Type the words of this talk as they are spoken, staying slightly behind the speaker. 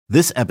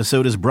This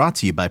episode is brought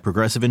to you by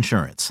Progressive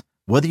Insurance.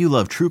 Whether you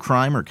love true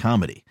crime or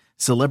comedy,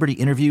 celebrity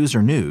interviews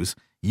or news,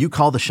 you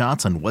call the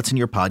shots on what's in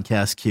your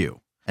podcast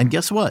queue. And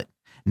guess what?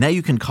 Now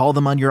you can call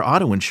them on your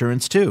auto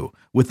insurance too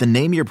with the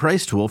Name Your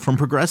Price tool from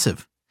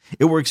Progressive.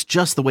 It works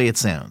just the way it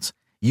sounds.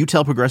 You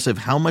tell Progressive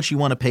how much you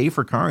want to pay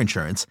for car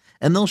insurance,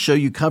 and they'll show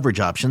you coverage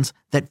options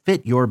that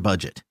fit your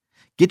budget.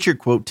 Get your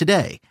quote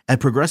today at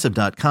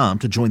Progressive.com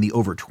to join the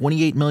over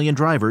 28 million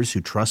drivers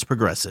who trust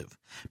Progressive.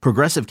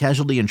 Progressive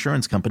Casualty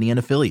Insurance Company and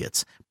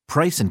Affiliates.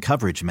 Price and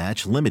coverage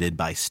match limited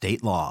by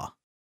state law.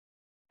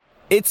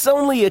 It's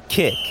only a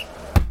kick,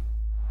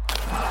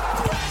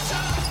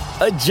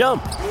 a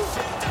jump,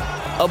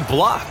 a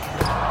block.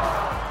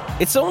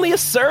 It's only a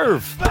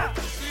serve.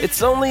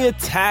 It's only a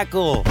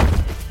tackle,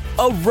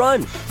 a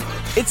run.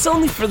 It's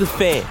only for the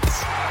fans.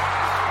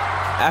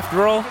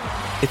 After all,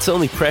 it's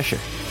only pressure.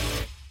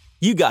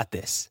 You got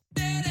this.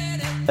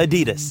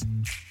 Adidas.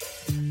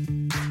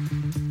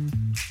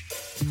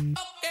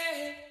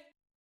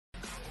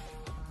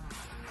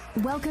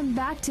 Welcome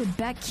back to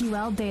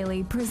BetQL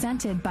Daily,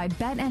 presented by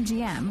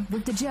BetMGM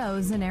with the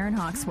Joes and Aaron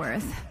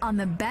Hawksworth on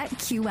the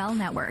BetQL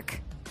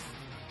Network.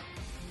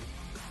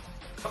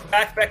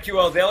 Back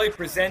BetQL Daily,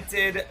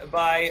 presented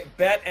by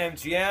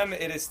BetMGM.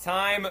 It is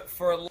time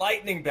for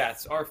Lightning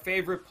Bets, our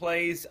favorite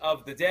plays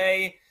of the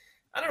day.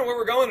 I don't know where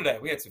we're going today.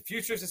 We had some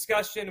futures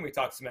discussion. We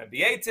talked some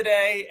NBA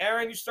today.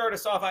 Aaron, you start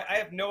us off. I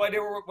have no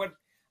idea what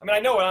I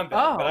know what I'm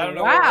betting, but I don't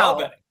know what we're all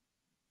betting.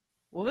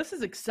 Well, this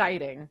is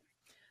exciting.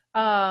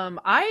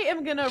 I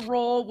am going to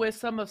roll with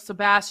some of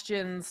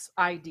Sebastian's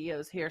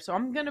ideas here. So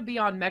I'm going to be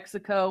on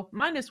Mexico,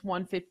 minus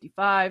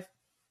 155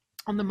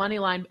 on the money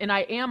line. And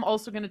I am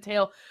also going to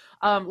tail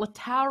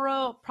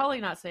Lautaro, probably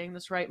not saying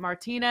this right,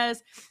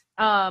 Martinez,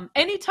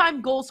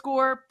 anytime goal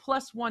scorer,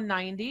 plus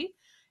 190.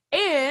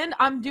 And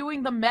I'm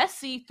doing the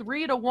Messi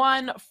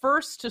 3-1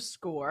 first to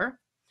score.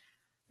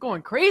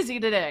 Going crazy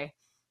today.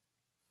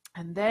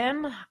 And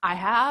then I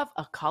have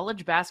a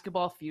college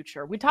basketball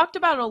future. We talked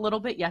about it a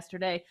little bit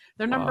yesterday.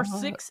 They're number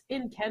 6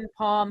 in Ken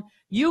Palm.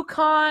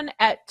 UConn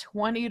at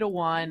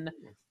 20-1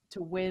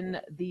 to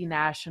win the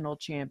national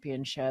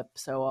championship.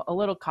 So a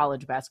little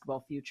college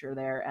basketball future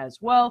there as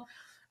well.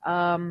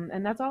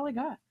 And that's all I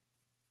got.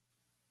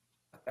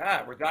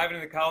 We're diving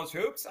into college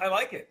hoops. I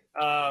like it.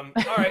 All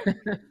right.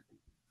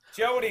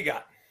 Joe, what do you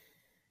got?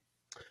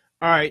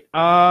 All right.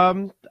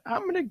 I'm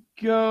going to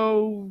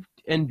go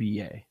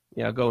NBA.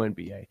 Yeah, I'll go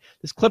NBA.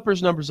 This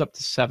Clippers number's up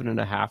to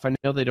 7.5. I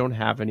know they don't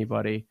have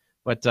anybody,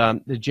 but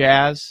the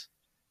Jazz,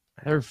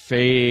 they're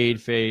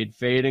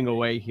fading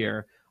away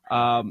here.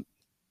 Getting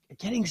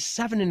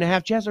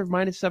 7.5. Jazz are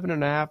minus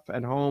 7.5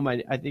 at home. I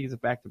think it's a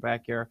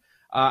back-to-back here.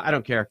 I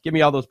don't care. Give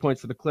me all those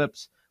points for the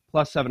Clips,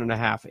 plus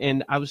 7.5.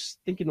 And I was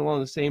thinking along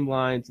the same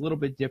lines, a little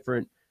bit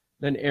different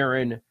than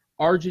Aaron.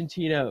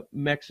 Argentina,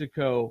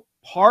 Mexico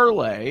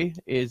parlay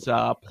is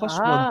plus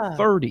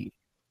 130.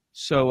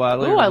 So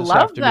later I this love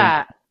afternoon,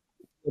 that.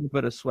 A little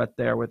bit of sweat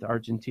there with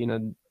Argentina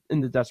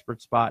in the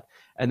desperate spot.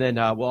 And then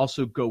we'll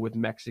also go with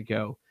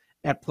Mexico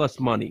at plus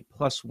money,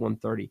 plus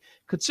 130.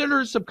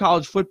 Consider some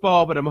college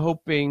football, but I'm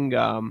hoping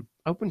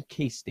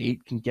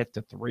K-State can get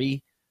to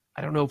 3.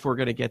 I don't know if we're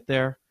going to get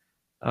there.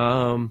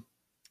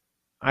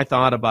 I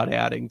thought about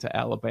adding to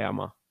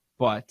Alabama,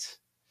 but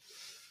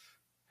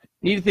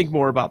need to think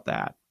more about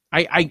that.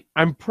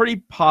 I'm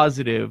pretty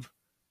positive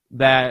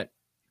that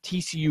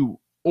TCU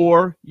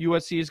or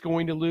USC is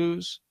going to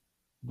lose,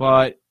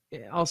 but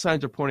all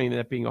signs are pointing to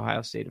that being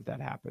Ohio State if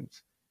that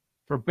happens.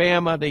 For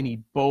Bama, they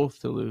need both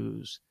to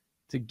lose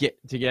to get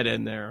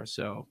in there.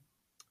 So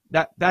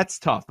that's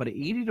tough. But at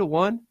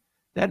 80-1,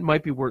 that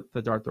might be worth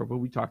the dart throw. But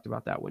we talked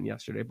about that one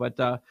yesterday.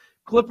 But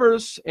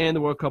Clippers and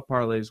the World Cup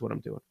parlay is what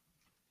I'm doing.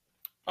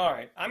 All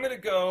right, I'm going to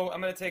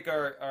take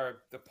the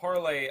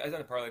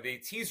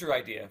teaser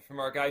idea from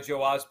our guy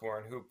Joe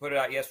Osborne, who put it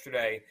out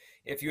yesterday.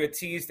 If you had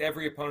teased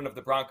every opponent of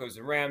the Broncos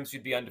and Rams,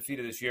 you'd be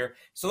undefeated this year.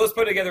 So let's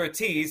put together a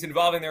tease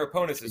involving their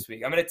opponents this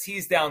week. I'm going to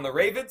tease down the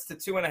Ravens to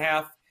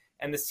 2.5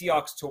 and the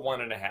Seahawks to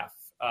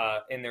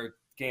 1.5 in their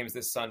games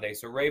this Sunday.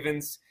 So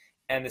Ravens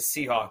and the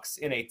Seahawks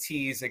in a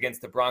tease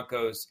against the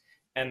Broncos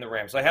and the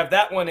Rams. So I have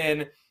that one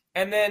in.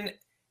 And then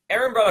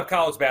Aaron brought up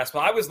college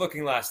basketball. I was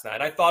looking last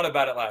night. I thought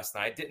about it last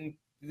night. Didn't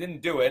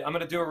do it. I'm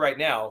going to do it right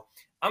now.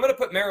 I'm going to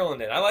put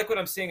Maryland in. I like what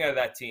I'm seeing out of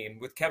that team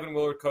with Kevin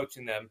Willard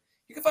coaching them.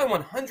 You can find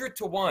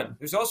 100-1.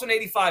 There's also an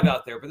 85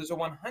 out there, but there's a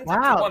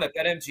 100-1 at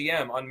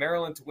BetMGM on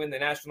Maryland to win the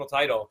national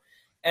title.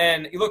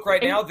 And you look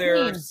right now,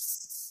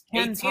 there's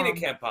 18 in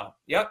Ken Palm.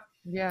 Yep.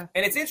 Yeah.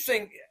 And it's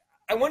interesting.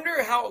 I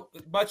wonder how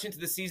much into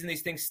the season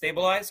these things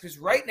stabilize, because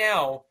right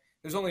now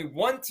there's only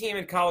one team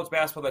in college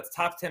basketball that's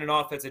top 10 in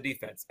offense and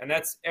defense, and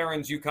that's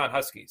Aaron's UConn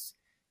Huskies.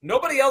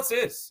 Nobody else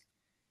is.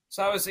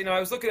 So I was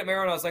looking at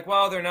Maryland. I was like,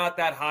 well, they're not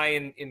that high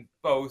in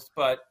both,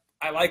 but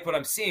I like what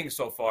I'm seeing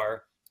so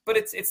far. But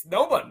it's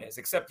no one is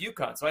except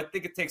UConn. So I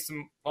think it takes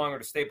them longer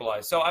to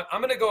stabilize. So I'm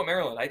going to go with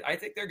Maryland. I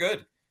think they're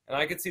good, and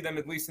I could see them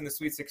at least in the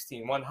Sweet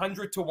 16.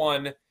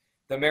 100-1,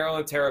 the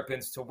Maryland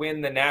Terrapins to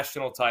win the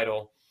national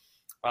title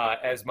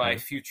as my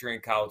future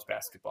in college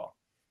basketball.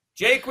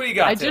 Jake, what do you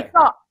got I today? just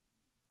saw.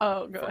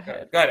 Oh, go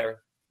ahead. Go ahead, Aaron.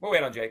 We'll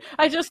wait on Jake.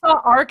 I just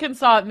saw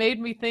Arkansas. It made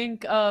me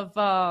think of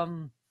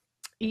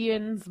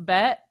Ian's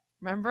bet.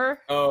 Remember?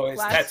 Oh, his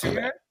last tattoo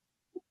year? bet.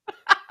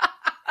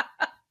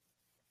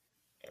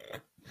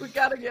 We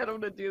gotta get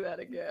him to do that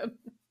again.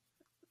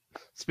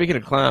 Speaking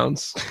of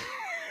clowns.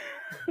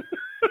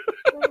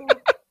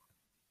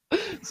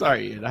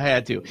 Sorry, Ian, I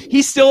had to.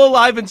 He's still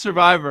alive in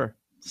Survivor.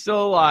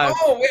 Still alive.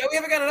 Oh, we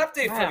haven't got an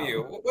update from Wow.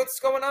 you. What's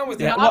going on with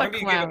He's that? not a Maybe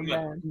you give clown, him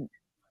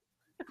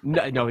a-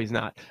 man. No, he's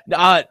not.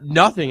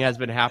 Nothing has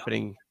been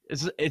happening.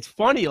 It's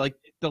funny. Like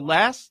the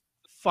last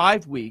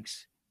 5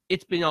 weeks,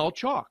 it's been all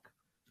chalk.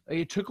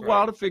 It took a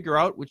while to figure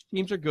out which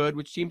teams are good,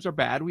 which teams are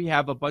bad. We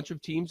have a bunch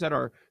of teams that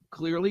are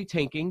clearly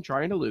tanking,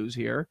 trying to lose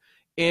here.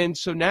 And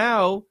so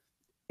now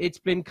it's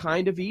been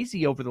kind of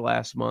easy over the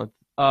last month.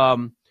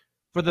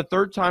 For the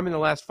third time in the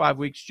last 5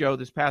 weeks, Joe,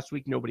 this past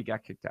week, nobody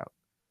got kicked out.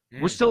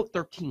 We're still at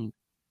 13.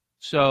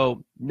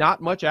 So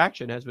not much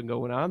action has been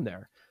going on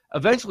there.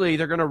 Eventually,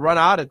 they're going to run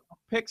out of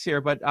picks here,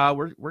 but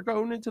we're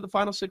going into the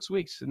final 6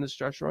 weeks in this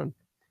stretch run.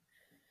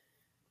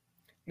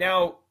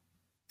 Now,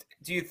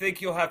 do you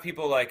think you'll have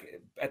people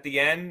like at the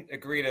end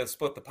agree to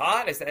split the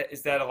pot? Is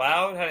that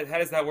allowed? How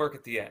does that work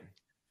at the end?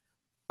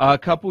 A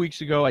couple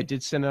weeks ago, I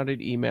did send out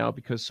an email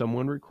because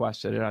someone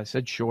requested it. I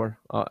said, sure,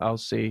 I'll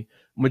see.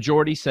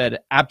 Majority said,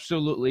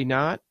 absolutely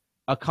not.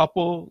 A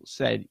couple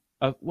said,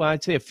 well,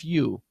 I'd say a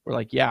few were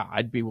like, yeah,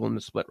 I'd be willing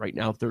to split right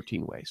now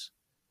 13 ways.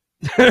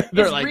 They're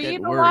Is like,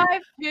 Reed worried.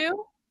 alive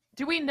too?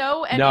 Do we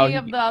know any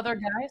of the other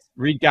guys?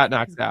 Reed got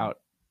knocked out.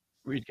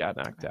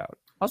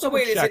 I'll So double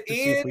wait, is check it to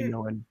see if we Ian?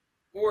 know any.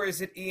 Or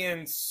is it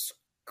Ian's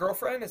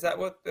girlfriend? Is that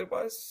what it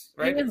was?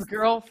 Right? Ian's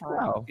girlfriend.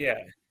 Wow. Yeah.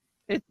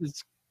 It's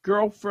his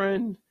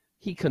girlfriend.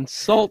 He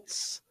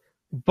consults,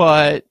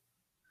 but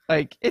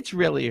like it's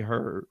really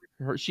her.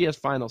 She has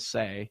final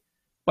say.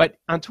 But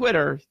on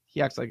Twitter,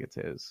 he acts like it's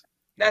his.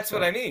 That's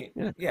what I mean.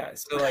 Yeah. Yeah.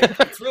 So like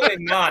it's really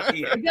not We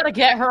Ian. gotta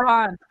get her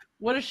on.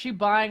 What is she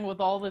buying with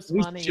all this We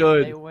money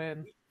should. if they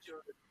win?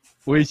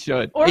 We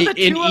should. Or the And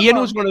two of Ian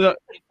them.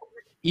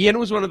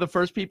 was one of the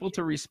first people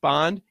to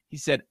respond. He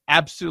said,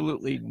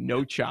 absolutely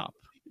no chop.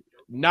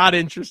 Not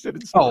interested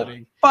in Oh,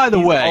 splitting. by the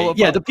He's way, all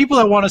yeah, about- the people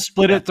that want to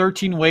split it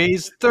 13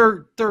 ways,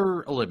 they're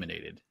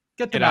eliminated.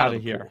 Get them Get out out of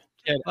of the here. pool.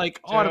 Get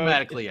Like Dude,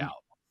 automatically it's-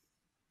 out.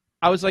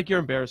 I was like, you're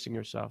embarrassing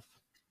yourself.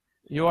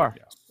 You are.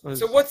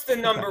 So what's the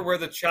number where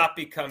the chop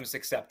becomes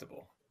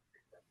acceptable?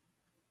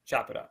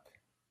 Chop it up.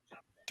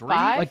 3?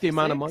 Five? Like the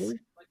amount of 6? money?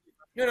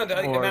 No, the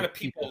Or amount of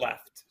people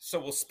left. So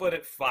we'll split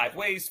it 5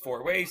 ways,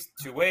 4 ways,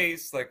 2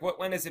 ways. Like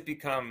when does it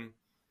become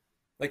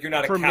like you're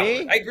not a For coward?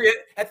 me, I agree.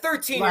 At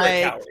 13, you're a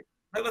like,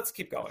 coward. Let's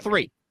keep going.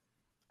 3.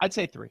 I'd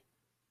say 3.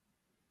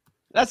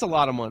 That's a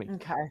lot of money.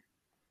 Okay.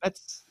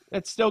 That's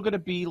still going to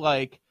be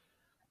like,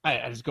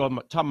 I just go on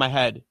the top of my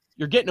head.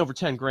 You're getting over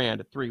 10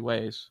 grand at 3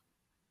 ways.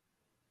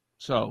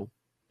 So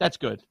that's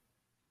good.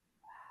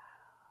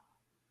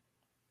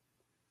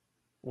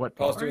 What?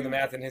 Paul's Paul? doing the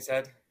math in his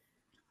head.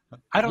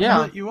 I don't Yeah.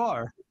 know that you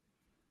are.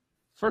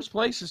 First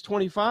place is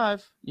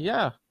 25.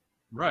 Yeah.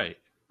 Right.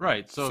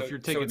 So if you're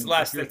taking it's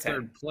less if you're than 10.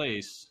 third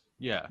place,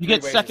 yeah. You 3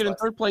 get ways second is and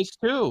less. third place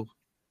too.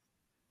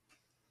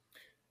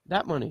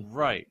 That money.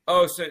 Right.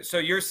 Oh, so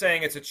you're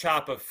saying it's a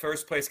chop of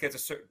first place gets a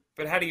certain,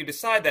 but how do you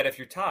decide that if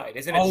you're tied?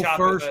 Isn't it Oh, chop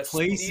first of a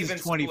place even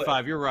is 25.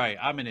 split? You're right.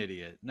 I'm an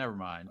idiot. Never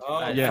mind. Oh,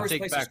 I yeah. first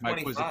take place back is my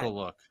 25. quizzical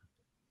look.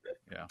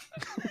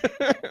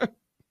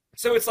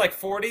 So it's like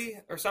 40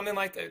 or something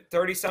like that,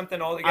 30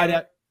 something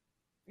altogether.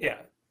 Yeah,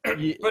 but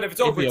if it's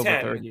It'd over be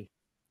 10, 30.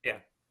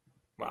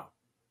 wow.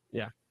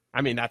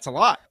 I mean, that's a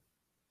lot.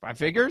 5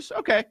 figures?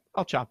 Okay,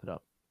 I'll chop it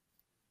up.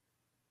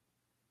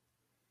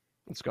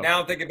 Let's go. Now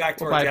I'm thinking back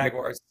to We'll our buy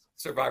Jaguars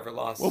Survivor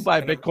loss. We'll buy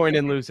And I'm- Bitcoin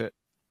and lose it.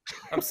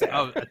 I'm sad.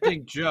 Oh, I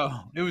think Joe.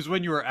 It was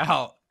when you were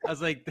out. I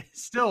was like,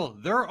 still,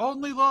 their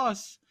only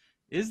loss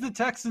is the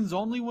Texans'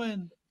 only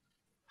win.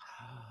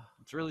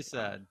 It's really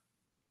sad.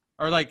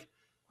 Or like,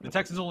 the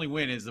Texans' only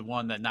win is the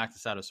one that knocked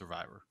us out of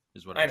Survivor.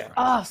 Is what I I was know.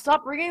 trying to Oh,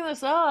 stop bringing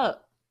this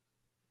up.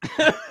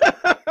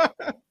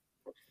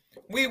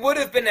 We would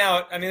have been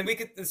out. I mean,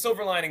 the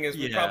silver lining is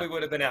we Yeah. probably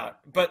would have been out.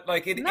 But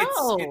like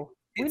No.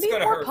 We it's need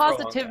gonna more hurt for a long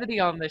time. positivity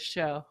on this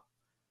show.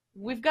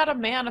 We've got to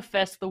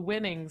manifest the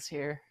winnings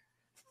here.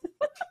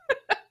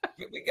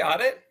 We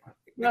got it.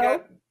 We No?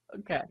 got.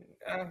 Okay.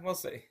 We'll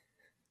see.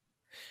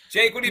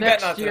 Jake, what are you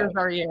Next betting on year's today?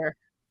 our year.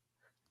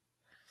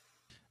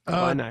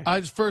 Why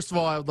not? First of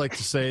all, I would like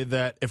to say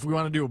that if we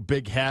want to do a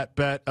big hat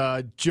bet,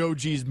 Joe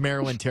G's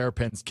Maryland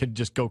Terrapins can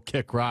just go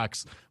kick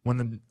rocks when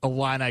the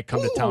Illini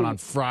come to town on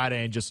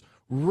Friday and just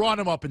run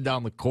them up and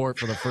down the court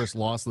for the first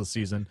loss of the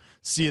season.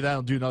 See that,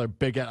 I'll do another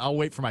big hat. I'll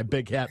wait for my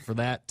big hat for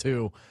that,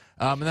 too.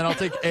 And then I'll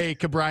take a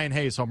Cabrian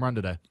Hayes home run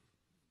today.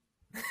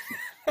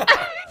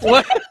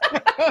 What?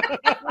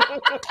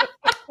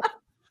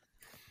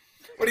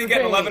 What are you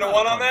getting? 11-1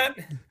 on that?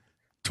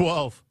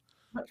 12.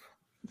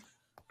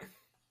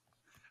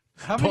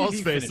 How many Paul's did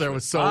he face finish there with?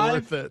 was so 5?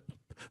 worth it.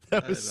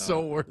 That was know.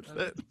 so worth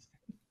it.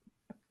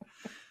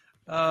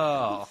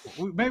 Oh,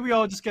 maybe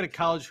I'll just get a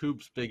college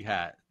hoops big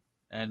hat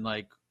and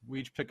like We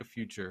each pick a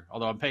future.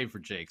 Although I'm paying for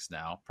Jake's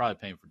now. Probably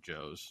paying for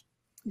Joe's.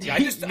 Yeah,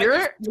 you're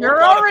don't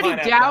want a already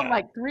pineapple down hat.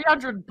 like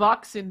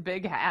 $300 in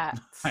big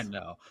hats. I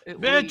know. At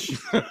Bitch!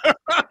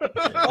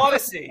 least.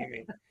 Odyssey, you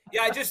mean?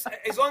 Yeah, I just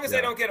as long as I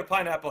don't get a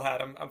pineapple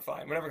hat, I'm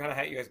fine. Whatever kind of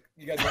hat you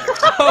guys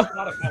want.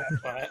 Not a pineapple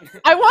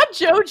hat. I want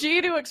Joe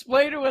G to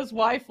explain to his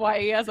wife why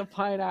he has a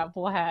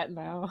pineapple hat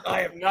now.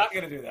 I am not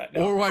going to do that.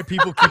 No. Or why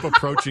people keep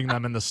approaching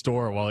them in the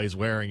store while he's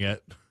wearing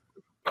it.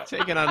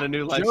 Taking on a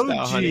new Joe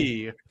lifestyle, honey.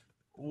 G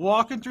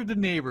walking through the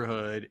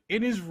neighborhood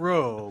in his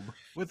robe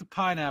with a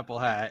pineapple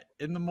hat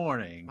in the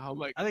morning. Oh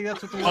my! I think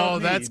that's what the Oh,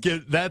 world that's needs.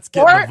 getting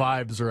the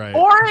vibes right.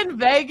 Or in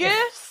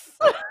Vegas.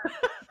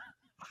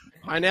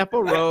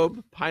 Pineapple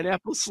robe,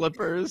 pineapple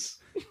slippers,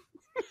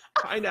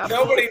 pineapple.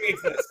 Nobody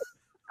needs this.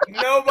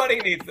 Nobody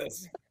needs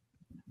this.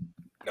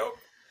 Nope.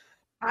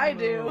 I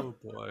do.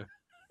 Oh boy.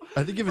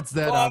 I think if it's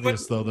that Well,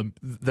 obvious though,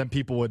 then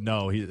people would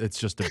know it's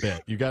just a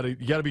bit. You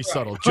gotta be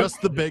subtle.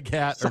 Just the big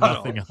hat or Subtle.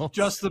 nothing else.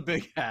 Just the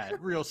big hat.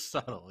 Real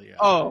subtle, yeah.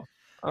 Oh,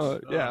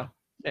 yeah.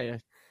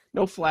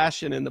 No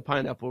flashing in the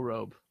pineapple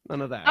robe.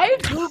 None of that. I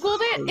googled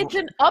it. It's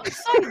an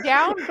upside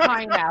down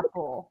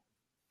pineapple.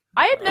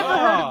 I had never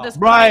heard of this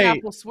Right.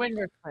 pineapple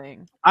swinger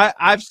thing.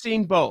 I've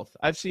seen both.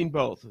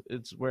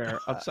 It's where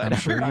upside I'm down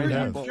sure you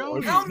have.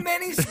 pineapple. How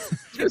many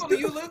people do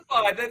you live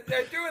by that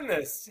they're doing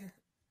this?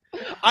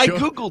 I Joe-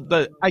 googled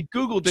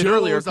it Joe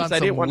earlier is on because I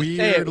some didn't want to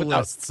say it weird without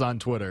lists on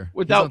Twitter. He's on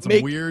without some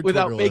make, weird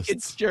without Twitter making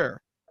lists.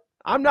 sure.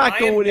 I'm not I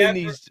am going in never-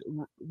 these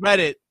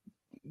Reddit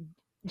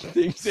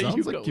things that Sounds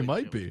you like go you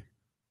might into. be.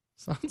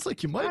 Sounds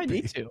like you might I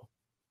be. need to.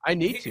 I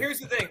need to. Here's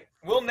the thing.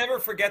 We'll never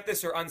forget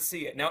this or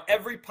unsee it. Now,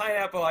 every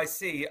pineapple I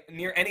see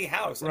near any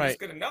house, I'm Right. just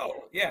going to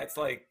know. Yeah, it's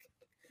like,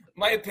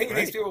 my opinion of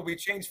these Right. people will be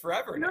changed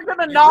forever. You're now.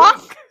 gonna You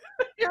knock.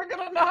 You're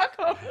gonna knock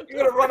on the You're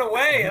going to run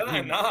away.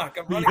 I'm not knock.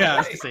 I'm running Yeah, I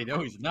was away. gonna say no,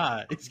 he's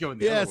not. He's going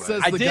the Yeah, other it way.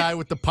 says I the did- guy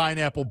with the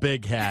pineapple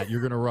big hat.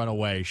 You're gonna run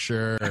away,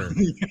 sure.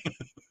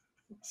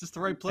 Is this the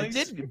right place?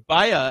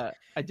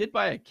 I did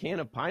buy a can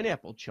of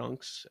pineapple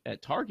chunks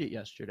at Target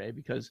yesterday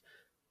because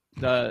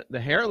the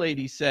hair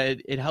lady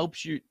said it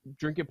helps you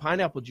drinking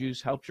pineapple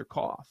juice helps your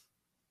cough.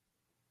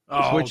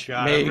 Oh, Which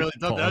God, may- I really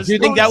thought that was Do you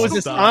think that was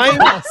a Stop. sign?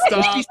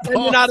 Was she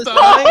sending out a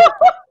sign?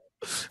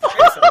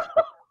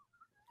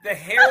 The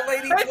hair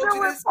lady told you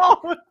We're this?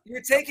 falling.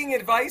 You're taking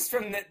advice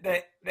from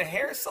the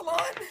hair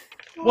salon?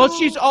 Well,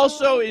 she's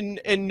also in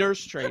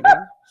nurse training,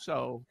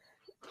 so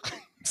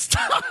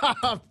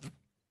Stop.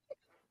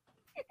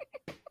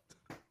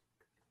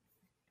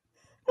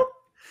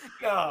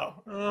 No.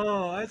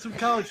 Oh, I had some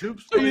college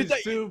hoops So you plays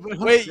think- too. But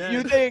wait.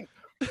 okay.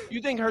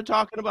 You think her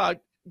talking about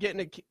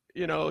getting a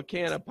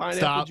can of pineapple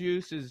Stop.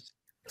 juice is?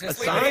 Just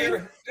A leave sign? it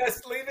here.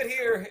 Just leave it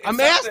here. It's I'm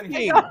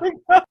something.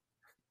 asking.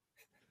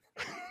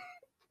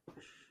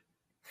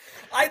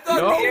 I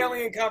thought No. the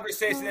alien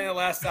conversation in the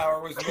last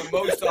hour was the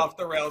most off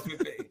the rails would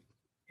be.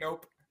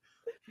 Nope.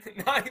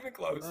 Not even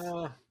close.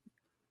 All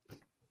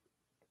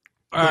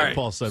All right,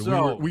 Paul said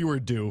so- we were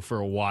due for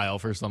a while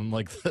for something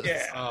like this.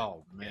 Yeah.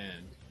 Oh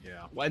man,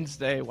 yeah.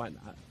 Wednesday, why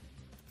not?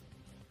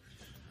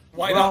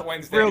 Why Well, not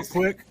Wednesdays? Real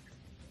quick.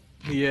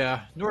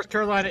 Yeah, North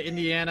Carolina,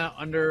 Indiana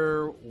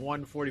under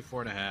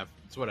 144.5.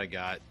 That's what I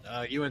got.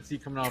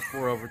 UNC coming off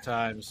 4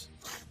 overtimes.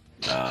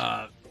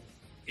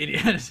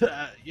 Indiana's,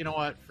 you know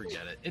what?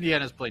 Forget it.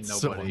 Indiana's played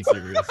So nobody.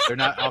 unserious. They're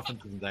not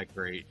offensively that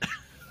great.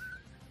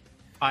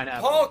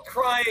 Pineapple. Paul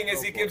crying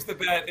as he gives the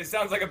bet. It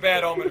sounds like a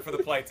bad omen for the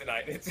play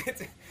tonight.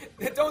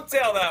 Don't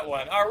tell that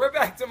one. All right, we're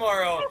back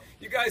tomorrow.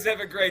 You guys have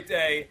a great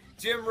day.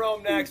 Jim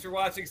Rome next. You're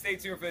watching. Stay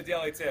tuned for the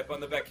Daily Tip on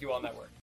the BetQL Network.